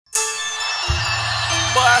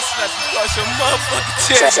Slap you across your motherfucking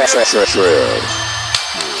chest. Trill.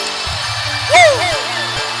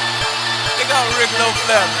 They got Rick No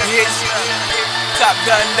Flap, bitch. Top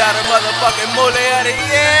gun down the motherfucking Muliani,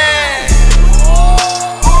 yeah.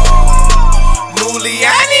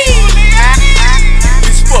 Muliani.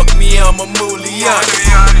 Bitch, fuck me, I'm a Muliani.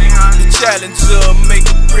 The challenger make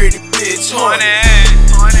a pretty bitch horny.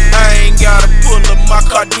 I ain't gotta pull up my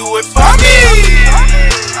car, do it for me.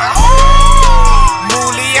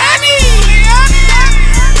 Muliani.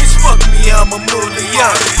 Bitch, fuck me, I'm a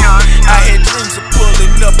Muliani. I had dreams of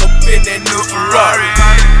pulling up in that new Ferrari.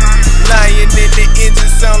 Lying in the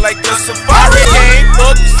engine sound like a safari. Can't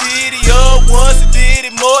fuck the city up once, I did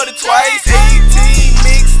it more than twice. 18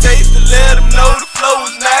 mixtapes to let them know the flow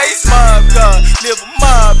is nice. Mob God, live a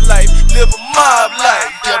mob life, live a mob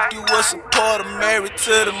life. Yep, you a supporter, married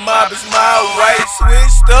to the mob is my right.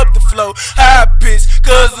 Switched up the flow, high pitch,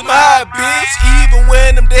 cause I'm high bitch. Even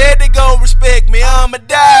when I'm dead, they gon' respect me, I'ma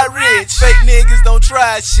die rich. Fake niggas don't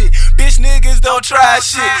try shit, bitch niggas don't try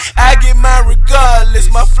shit. I get mine regardless,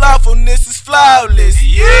 my flawfulness is flawless.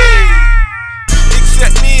 Yeah.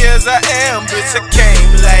 Accept me as I am, bitch, I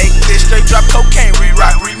came like this. Straight drop cocaine,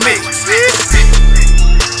 re-rock, remix.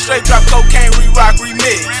 Straight drop cocaine, re-rock,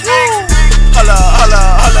 remix. Holla, holla,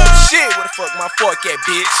 holla, shit, where the fuck my fork at,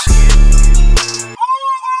 bitch?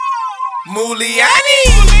 Muliani.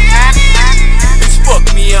 Bitch, fuck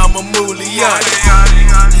me, I'm a Muliani.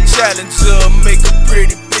 The challenger make a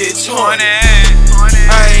pretty bitch horny.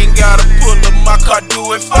 I ain't gotta pull up my car,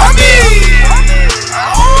 do it for me.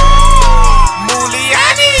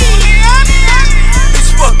 Muliani.